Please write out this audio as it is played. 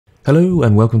Hello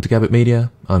and welcome to Gabbett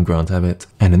Media, I'm Grant Abbott,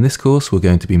 and in this course we're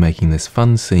going to be making this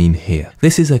fun scene here.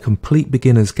 This is a complete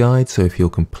beginner's guide, so if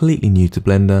you're completely new to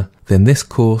Blender, then this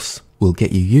course will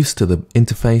get you used to the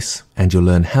interface and you'll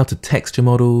learn how to texture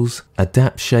models,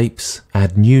 adapt shapes,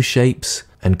 add new shapes,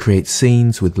 and create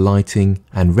scenes with lighting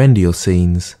and render your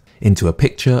scenes into a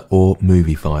picture or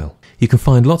movie file. You can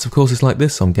find lots of courses like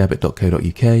this on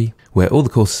gabbett.co.uk, where all the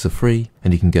courses are free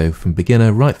and you can go from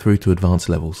beginner right through to advanced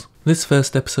levels. This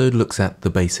first episode looks at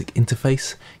the basic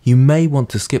interface. You may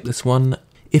want to skip this one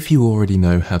if you already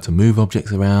know how to move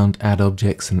objects around, add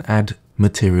objects and add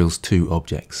materials to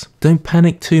objects. Don't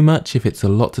panic too much if it's a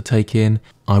lot to take in.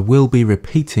 I will be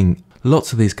repeating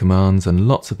lots of these commands and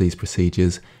lots of these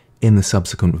procedures in the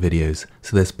subsequent videos,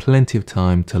 so there's plenty of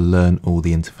time to learn all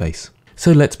the interface.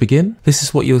 So let's begin. This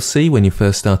is what you'll see when you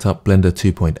first start up Blender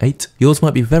 2.8. Yours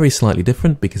might be very slightly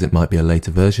different because it might be a later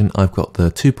version. I've got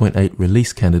the 2.8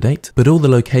 release candidate, but all the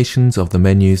locations of the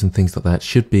menus and things like that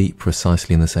should be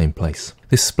precisely in the same place.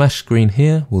 This splash screen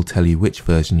here will tell you which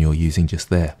version you're using just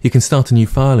there. You can start a new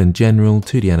file in General,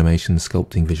 2D animation,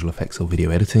 sculpting, visual effects or video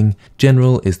editing.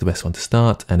 General is the best one to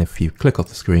start, and if you click off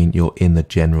the screen you're in the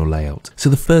general layout. So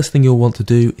the first thing you'll want to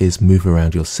do is move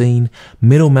around your scene.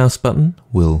 Middle mouse button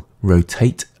will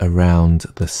rotate around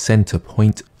the center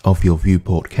point of your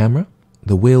viewport camera.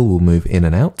 The wheel will move in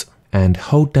and out, and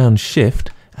hold down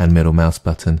Shift and middle mouse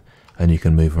button and you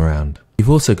can move around. You've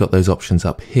also got those options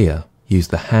up here. Use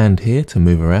the hand here to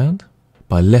move around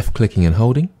by left clicking and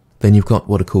holding. Then you've got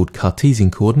what are called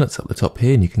Cartesian coordinates up the top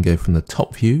here, and you can go from the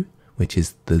top view, which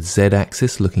is the Z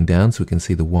axis looking down, so we can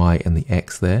see the Y and the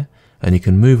X there, and you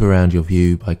can move around your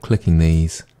view by clicking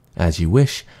these as you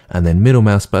wish, and then middle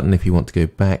mouse button if you want to go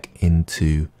back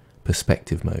into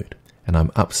perspective mode. And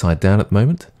I'm upside down at the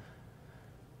moment,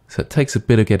 so it takes a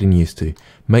bit of getting used to.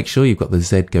 Make sure you've got the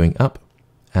Z going up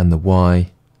and the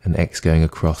Y and X going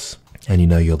across, and you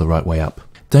know you're the right way up.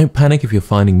 Don't panic if you're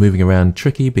finding moving around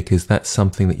tricky, because that's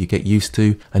something that you get used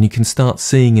to and you can start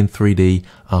seeing in 3D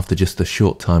after just a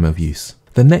short time of use.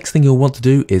 The next thing you'll want to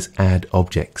do is add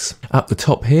objects. Up the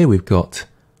top here we've got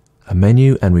a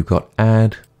menu and we've got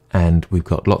add, and we've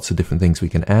got lots of different things we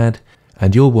can add,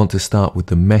 and you'll want to start with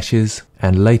the meshes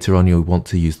and later on you'll want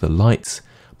to use the lights,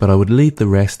 but I would leave the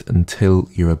rest until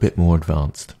you're a bit more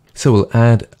advanced. So we'll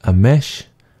add a mesh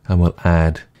and we'll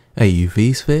add a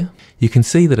UV sphere. You can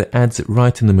see that it adds it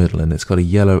right in the middle and it's got a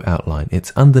yellow outline.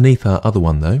 It's underneath our other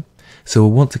one though, so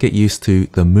we'll want to get used to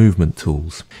the movement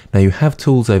tools. Now you have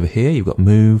tools over here. You've got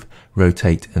move,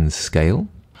 rotate and scale.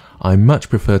 I much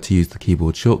prefer to use the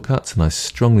keyboard shortcuts and I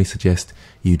strongly suggest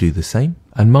you do the same.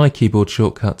 And my keyboard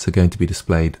shortcuts are going to be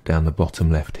displayed down the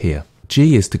bottom left here.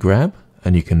 G is to grab,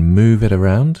 and you can move it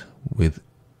around with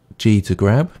G to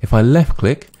grab. If I left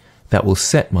click, that will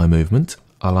set my movement.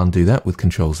 I'll undo that with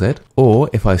Ctrl Z.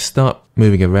 Or if I start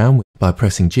moving around by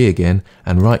pressing G again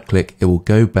and right click, it will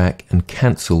go back and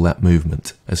cancel that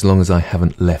movement as long as I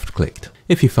haven't left clicked.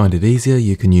 If you find it easier,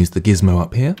 you can use the gizmo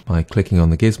up here by clicking on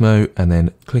the gizmo and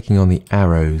then clicking on the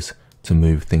arrows to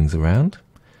move things around.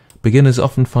 Beginners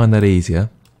often find that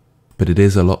easier, but it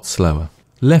is a lot slower.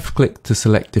 Left click to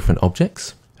select different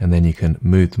objects and then you can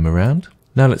move them around.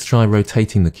 Now let's try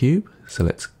rotating the cube. So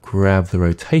let's grab the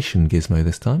rotation gizmo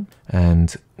this time,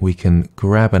 and we can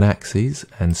grab an axis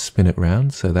and spin it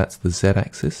round. So that's the Z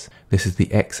axis. This is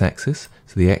the X axis.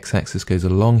 So the X axis goes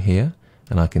along here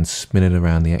and I can spin it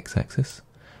around the X axis.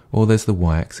 Or there's the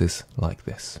Y axis like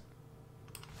this.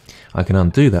 I can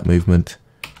undo that movement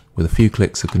with a few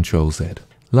clicks of Ctrl Z.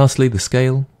 Lastly, the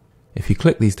scale. If you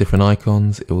click these different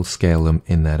icons, it will scale them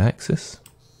in that axis.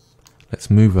 Let's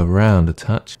move around a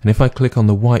touch. And if I click on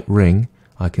the white ring,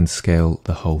 I can scale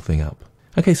the whole thing up.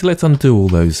 Okay, so let's undo all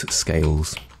those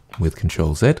scales with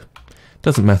Ctrl Z.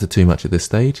 Doesn't matter too much at this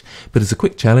stage, but as a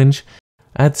quick challenge,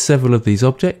 add several of these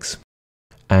objects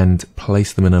and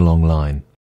place them in a long line.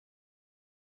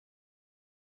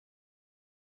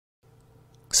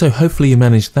 So hopefully you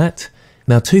managed that.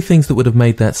 Now, two things that would have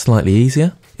made that slightly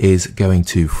easier is going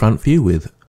to front view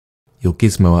with your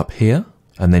gizmo up here,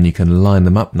 and then you can line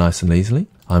them up nice and easily.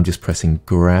 I'm just pressing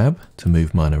grab to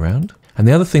move mine around. And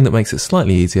the other thing that makes it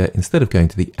slightly easier, instead of going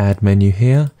to the add menu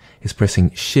here, is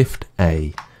pressing Shift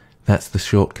A. That's the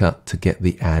shortcut to get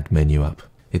the add menu up.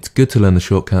 It's good to learn the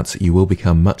shortcuts. You will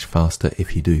become much faster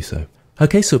if you do so.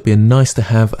 Okay, so it'd be nice to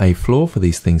have a floor for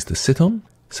these things to sit on.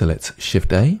 So let's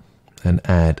Shift A and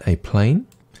add a plane.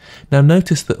 Now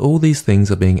notice that all these things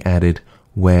are being added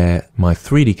where my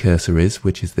 3D cursor is,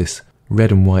 which is this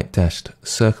red and white dashed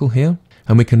circle here.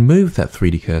 And we can move that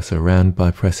 3D cursor around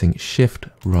by pressing Shift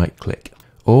right click.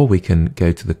 Or we can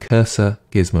go to the cursor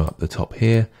gizmo up the top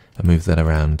here and move that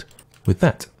around with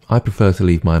that. I prefer to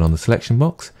leave mine on the selection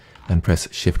box and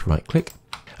press Shift right click.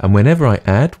 And whenever I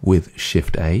add with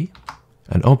Shift A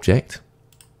an object,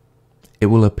 it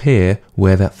will appear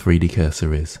where that 3D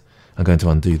cursor is. I'm going to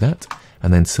undo that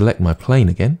and then select my plane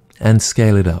again and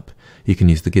scale it up. You can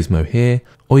use the gizmo here,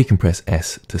 or you can press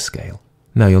S to scale.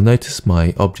 Now you'll notice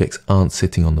my objects aren't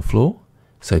sitting on the floor.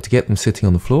 So to get them sitting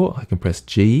on the floor, I can press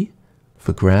G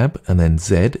for grab and then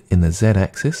Z in the Z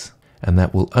axis, and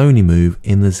that will only move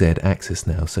in the Z axis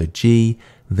now. So G,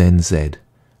 then Z.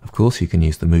 Of course, you can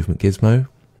use the movement gizmo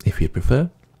if you prefer.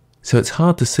 So it's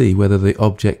hard to see whether the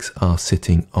objects are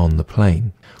sitting on the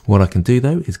plane. What I can do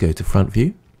though is go to front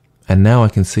view, and now I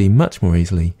can see much more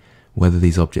easily whether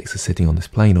these objects are sitting on this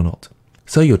plane or not.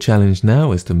 So your challenge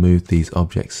now is to move these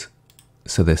objects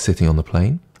so they're sitting on the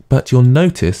plane, but you'll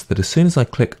notice that as soon as I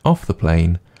click off the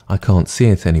plane, I can't see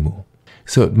it anymore.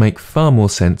 So it would make far more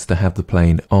sense to have the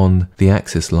plane on the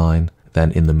axis line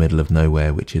than in the middle of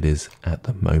nowhere, which it is at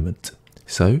the moment.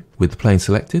 So with the plane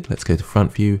selected, let's go to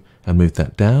front view and move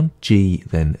that down, G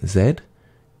then Z,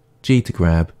 G to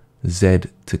grab, Z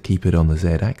to keep it on the Z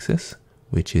axis,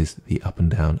 which is the up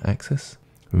and down axis.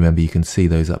 Remember, you can see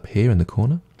those up here in the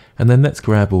corner. And then let's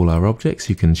grab all our objects.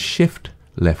 You can Shift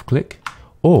left click,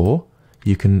 or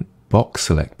you can box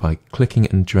select by clicking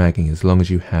and dragging as long as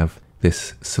you have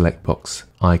this select box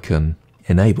icon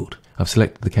enabled. I've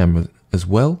selected the camera as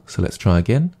well, so let's try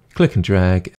again. Click and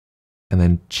drag, and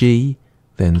then G,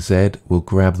 then Z will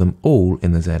grab them all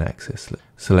in the Z axis.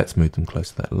 So let's move them close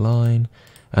to that line,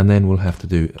 and then we'll have to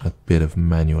do a bit of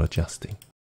manual adjusting.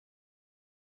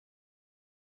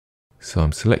 So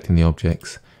I'm selecting the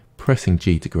objects, pressing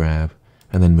G to grab,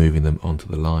 and then moving them onto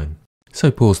the line. So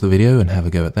pause the video and have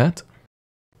a go at that.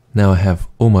 Now I have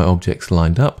all my objects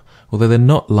lined up, although they're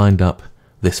not lined up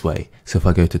this way. So if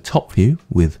I go to top view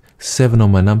with 7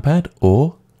 on my numpad,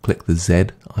 or click the Z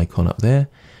icon up there,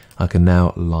 I can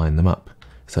now line them up.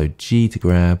 So G to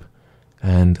grab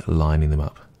and lining them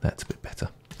up. That's a bit better.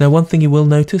 Now one thing you will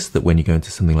notice that when you go into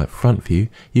something like front view,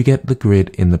 you get the grid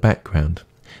in the background.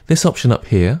 This option up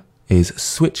here is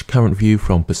switch current view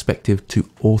from perspective to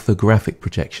orthographic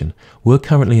projection. We're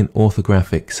currently in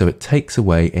orthographic, so it takes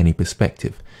away any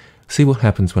perspective. See what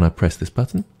happens when I press this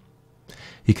button?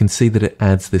 You can see that it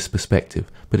adds this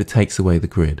perspective, but it takes away the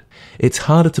grid. It's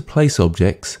harder to place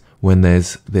objects when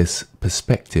there's this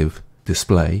perspective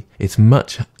display. It's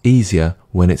much easier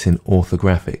when it's in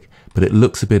orthographic, but it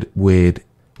looks a bit weird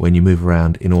when you move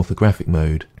around in orthographic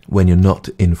mode when you're not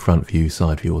in front view,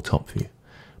 side view or top view.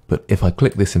 But if I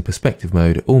click this in perspective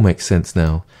mode, it all makes sense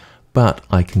now. But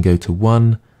I can go to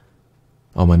 1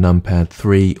 on my numpad,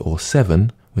 3 or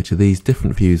 7, which are these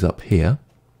different views up here,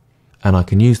 and I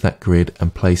can use that grid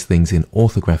and place things in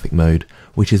orthographic mode,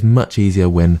 which is much easier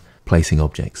when placing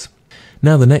objects.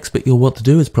 Now the next bit you'll want to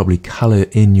do is probably color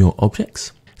in your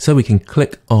objects. So we can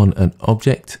click on an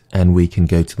object and we can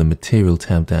go to the material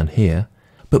tab down here.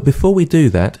 But before we do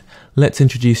that, let's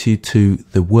introduce you to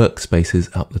the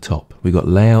workspaces up the top. We've got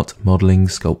layout, modeling,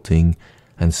 sculpting,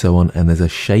 and so on, and there's a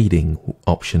shading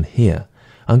option here.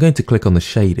 I'm going to click on the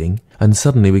shading, and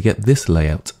suddenly we get this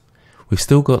layout. We've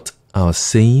still got our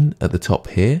scene at the top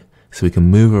here, so we can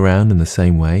move around in the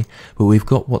same way, but we've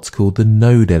got what's called the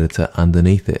node editor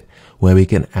underneath it, where we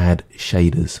can add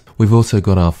shaders. We've also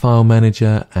got our file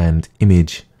manager and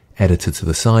image editor to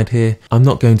the side here. I'm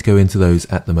not going to go into those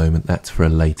at the moment, that's for a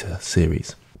later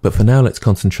series. But for now, let's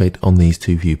concentrate on these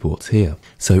two viewports here.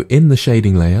 So in the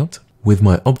shading layout, with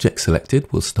my object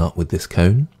selected, we'll start with this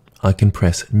cone. I can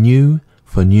press New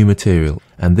for new material,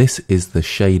 and this is the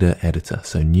shader editor.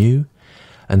 So New,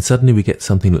 and suddenly we get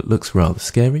something that looks rather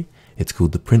scary. It's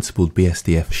called the Principled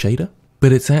BSDF shader,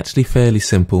 but it's actually fairly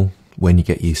simple when you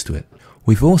get used to it.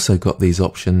 We've also got these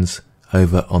options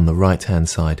over on the right hand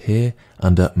side here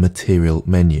under Material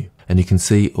menu, and you can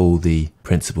see all the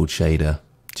Principled shader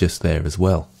just there as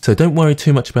well. So don't worry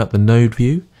too much about the node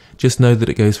view, just know that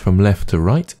it goes from left to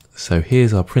right. So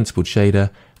here's our Principled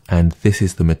shader, and this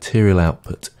is the material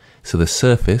output. So the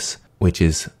surface, which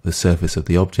is the surface of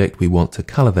the object, we want to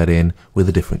color that in with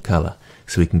a different color.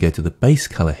 So we can go to the base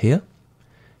color here,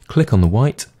 click on the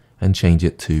white and change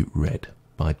it to red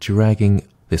by dragging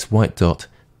this white dot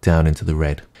down into the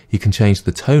red. You can change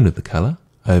the tone of the color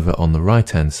over on the right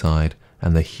hand side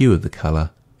and the hue of the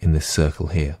color in this circle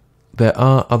here. There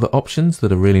are other options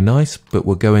that are really nice, but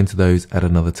we'll go into those at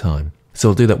another time. So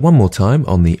I'll do that one more time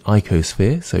on the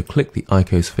icosphere. So click the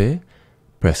icosphere,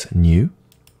 press New,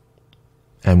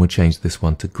 and we'll change this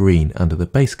one to green under the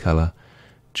base color.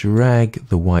 Drag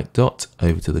the white dot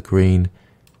over to the green,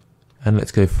 and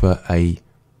let's go for a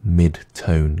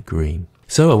mid-tone green.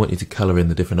 So I want you to color in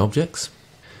the different objects.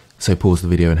 So pause the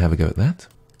video and have a go at that.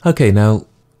 Okay, now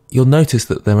you'll notice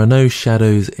that there are no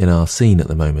shadows in our scene at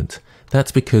the moment.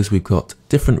 That's because we've got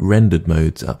different rendered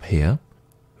modes up here.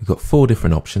 We've got 4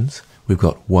 different options. We've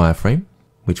got wireframe,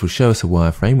 which will show us a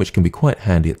wireframe, which can be quite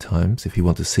handy at times if you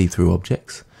want to see through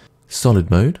objects. Solid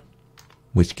mode,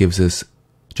 which gives us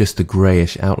just a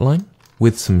greyish outline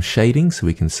with some shading so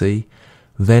we can see.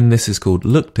 Then this is called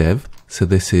look dev, so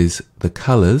this is the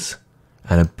colours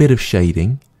and a bit of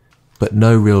shading, but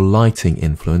no real lighting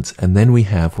influence. And then we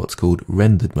have what's called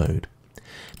rendered mode.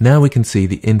 Now we can see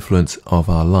the influence of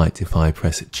our light. If I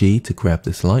press G to grab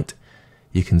this light,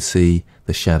 you can see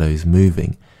the shadows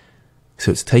moving.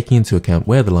 So it's taking into account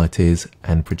where the light is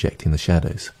and projecting the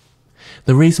shadows.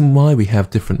 The reason why we have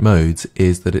different modes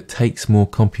is that it takes more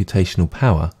computational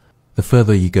power the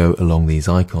further you go along these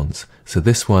icons. So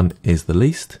this one is the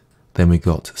least, then we've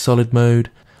got solid mode,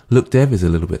 look dev is a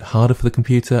little bit harder for the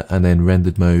computer, and then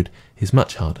rendered mode is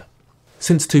much harder.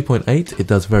 Since 2.8 it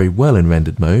does very well in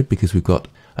rendered mode because we've got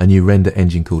a new render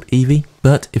engine called Eevee,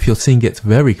 but if your scene gets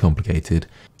very complicated,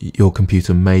 your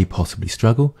computer may possibly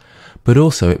struggle, but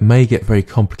also it may get very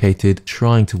complicated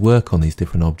trying to work on these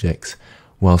different objects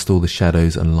whilst all the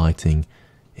shadows and lighting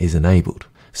is enabled.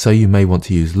 So you may want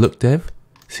to use look dev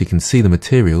so you can see the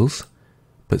materials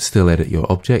but still edit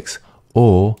your objects,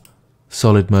 or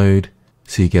solid mode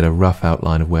so you get a rough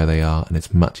outline of where they are and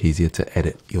it's much easier to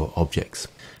edit your objects.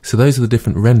 So those are the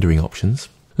different rendering options.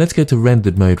 Let's go to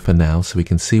rendered mode for now so we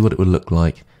can see what it would look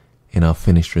like in our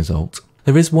finished result.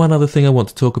 There is one other thing I want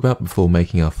to talk about before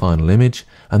making our final image,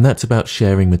 and that's about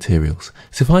sharing materials.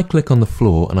 So if I click on the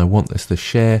floor and I want this to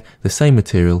share the same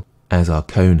material as our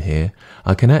cone here,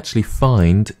 I can actually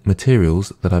find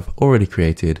materials that I've already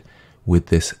created with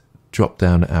this drop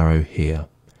down arrow here.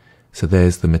 So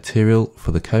there's the material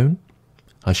for the cone.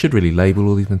 I should really label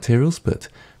all these materials, but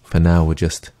for now we're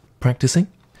just practicing.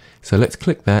 So let's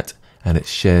click that and it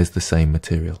shares the same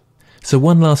material. So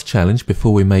one last challenge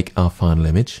before we make our final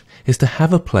image is to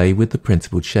have a play with the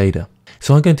principled shader.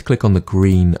 So I'm going to click on the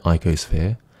green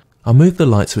icosphere. I'll move the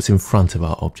light so it's in front of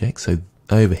our object, so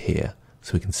over here,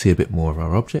 so we can see a bit more of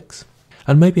our objects.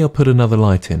 And maybe I'll put another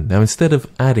light in. Now instead of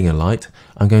adding a light,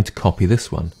 I'm going to copy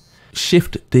this one.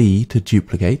 Shift D to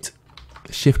duplicate.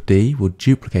 Shift D will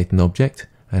duplicate an object,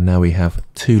 and now we have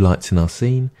 2 lights in our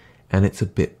scene, and it's a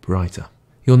bit brighter.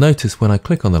 You'll notice when I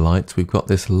click on the lights, we've got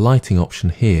this lighting option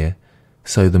here.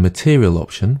 So the material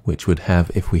option, which would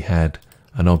have if we had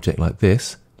an object like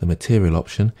this, the material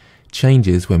option,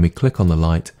 changes when we click on the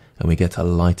light and we get a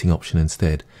lighting option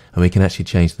instead. And we can actually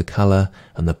change the color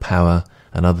and the power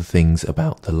and other things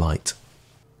about the light.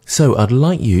 So I'd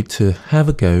like you to have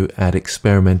a go at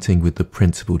experimenting with the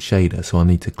principled shader. So I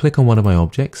need to click on one of my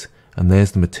objects, and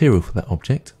there's the material for that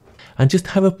object, and just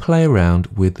have a play around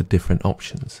with the different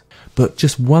options. But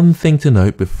just one thing to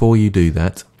note before you do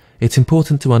that, it's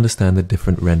important to understand the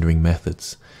different rendering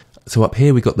methods. So up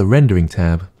here we've got the rendering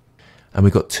tab, and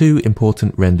we've got 2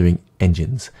 important rendering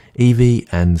engines, Eevee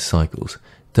and Cycles.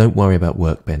 Don't worry about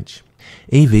Workbench.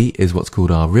 Eevee is what's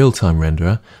called our real-time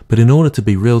renderer, but in order to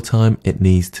be real-time it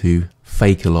needs to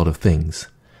fake a lot of things.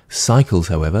 Cycles,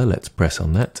 however, let's press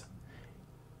on that,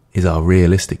 is our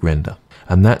realistic render,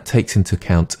 and that takes into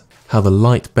account how the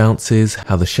light bounces,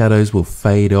 how the shadows will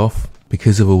fade off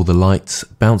because of all the lights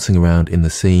bouncing around in the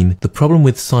scene. The problem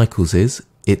with Cycles is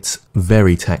it's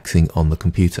very taxing on the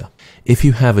computer. If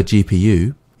you have a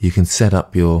GPU, you can set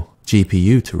up your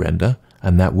GPU to render,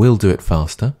 and that will do it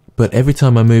faster. But every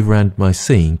time I move around my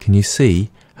scene, can you see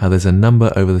how there's a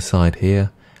number over the side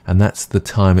here? And that's the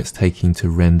time it's taking to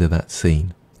render that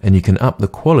scene. And you can up the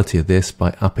quality of this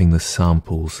by upping the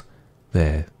samples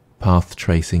there, path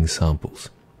tracing samples.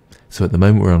 So at the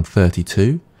moment we're on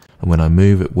 32, and when I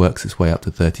move it works its way up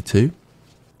to 32.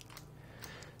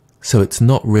 So it's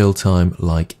not real time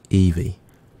like Eevee.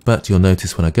 But you'll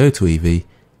notice when I go to Eevee,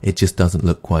 it just doesn't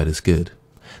look quite as good.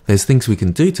 There's things we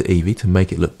can do to Eevee to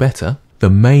make it look better. The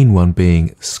main one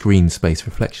being screen space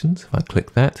reflections. If I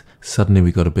click that, suddenly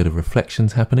we've got a bit of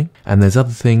reflections happening. And there's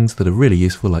other things that are really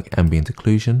useful like ambient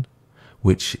occlusion,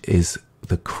 which is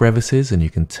the crevices, and you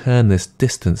can turn this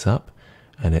distance up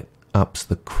and it ups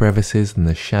the crevices and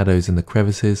the shadows in the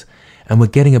crevices. And we're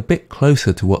getting a bit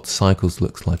closer to what Cycles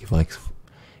looks like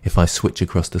if I switch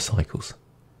across to Cycles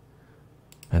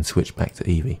and switch back to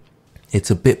Eevee. It's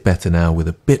a bit better now with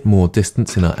a bit more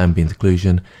distance in our ambient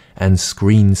occlusion and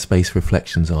screen space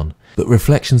reflections on. But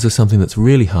reflections are something that's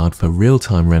really hard for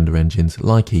real-time render engines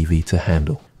like Eevee to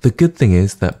handle. The good thing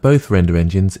is that both render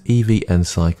engines, Eevee and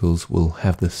Cycles, will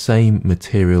have the same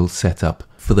material setup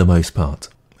for the most part,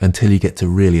 until you get to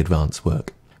really advanced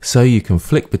work. So you can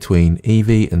flick between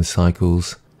Eevee and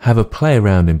Cycles, have a play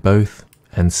around in both,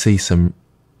 and see some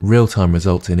real-time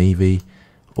results in Eevee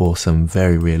or some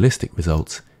very realistic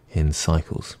results in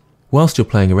Cycles. Whilst you're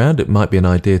playing around, it might be an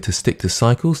idea to stick to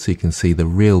Cycles so you can see the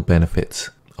real benefits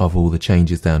of all the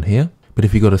changes down here. But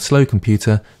if you've got a slow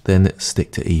computer, then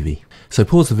stick to Eevee. So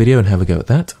pause the video and have a go at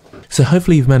that. So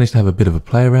hopefully you've managed to have a bit of a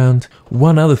play around.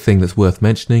 One other thing that's worth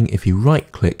mentioning, if you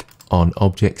right-click on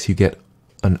objects, you get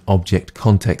an object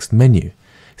context menu.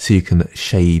 So you can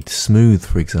shade smooth,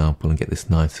 for example, and get this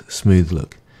nice smooth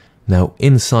look. Now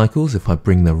in Cycles, if I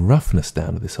bring the roughness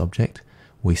down of this object,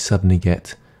 we suddenly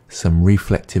get some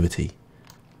reflectivity.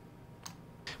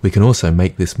 We can also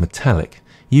make this metallic.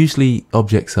 Usually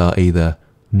objects are either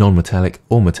non-metallic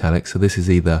or metallic, so this is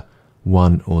either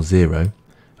 1 or 0.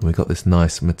 And we've got this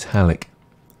nice metallic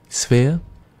sphere.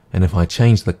 And if I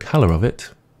change the colour of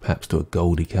it, perhaps to a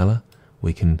goldy colour,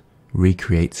 we can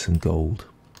recreate some gold.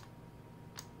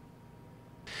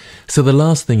 So the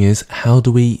last thing is, how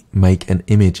do we make an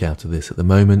image out of this? At the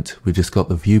moment, we've just got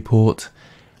the viewport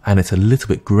and it's a little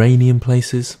bit grainy in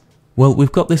places. Well,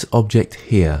 we've got this object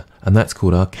here and that's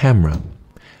called our camera.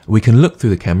 We can look through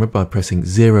the camera by pressing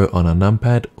 0 on our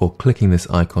numpad or clicking this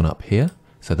icon up here.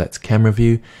 So that's camera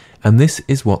view, and this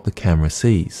is what the camera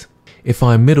sees. If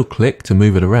I middle click to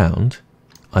move it around,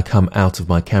 I come out of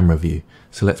my camera view.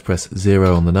 So let's press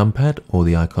 0 on the numpad or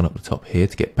the icon up the top here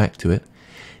to get back to it.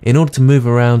 In order to move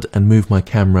around and move my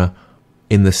camera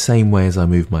in the same way as I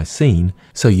move my scene,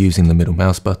 so using the middle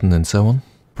mouse button and so on,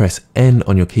 press N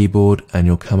on your keyboard and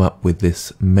you'll come up with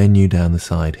this menu down the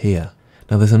side here.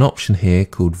 Now there's an option here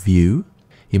called View.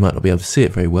 You might not be able to see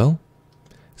it very well,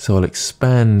 so I'll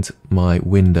expand my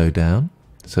window down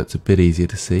so it's a bit easier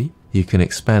to see. You can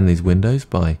expand these windows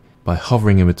by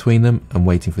hovering in between them and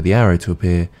waiting for the arrow to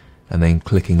appear and then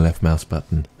clicking left mouse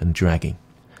button and dragging.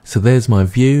 So there's my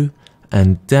view,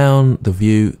 and down the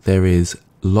view there is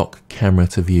Lock Camera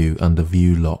to View under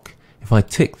View Lock. If I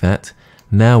tick that,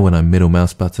 now when I middle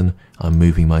mouse button, I'm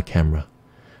moving my camera.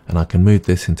 And I can move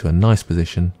this into a nice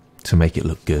position to make it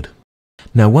look good.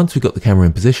 Now once we've got the camera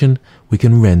in position, we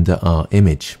can render our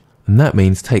image. And that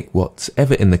means take what's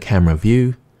ever in the camera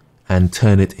view and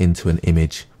turn it into an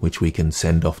image which we can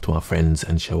send off to our friends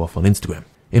and show off on Instagram.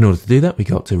 In order to do that, we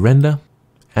got to Render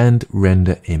and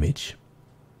Render Image.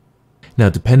 Now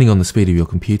depending on the speed of your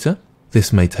computer,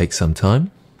 this may take some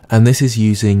time, and this is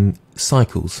using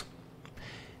Cycles.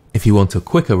 If you want a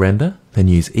quicker render, then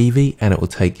use Eevee and it will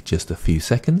take just a few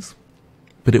seconds,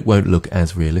 but it won't look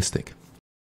as realistic.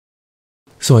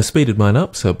 So I speeded mine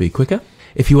up so it'll be quicker.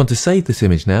 If you want to save this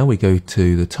image now, we go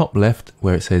to the top left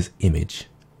where it says Image,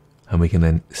 and we can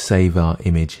then save our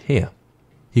image here.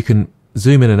 You can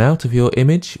zoom in and out of your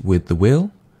image with the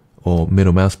wheel or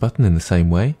middle mouse button in the same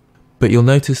way. But you'll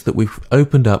notice that we've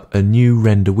opened up a new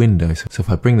render window. So if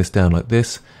I bring this down like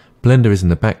this, Blender is in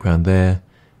the background there,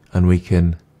 and we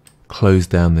can close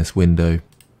down this window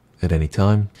at any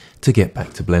time to get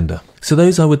back to Blender. So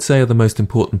those, I would say, are the most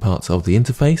important parts of the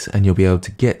interface, and you'll be able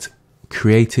to get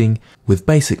creating with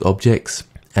basic objects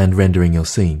and rendering your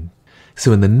scene.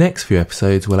 So in the next few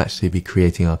episodes, we'll actually be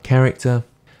creating our character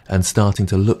and starting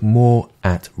to look more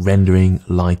at rendering,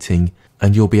 lighting,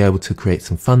 and you'll be able to create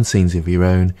some fun scenes of your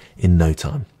own in no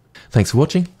time. Thanks for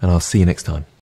watching, and I'll see you next time.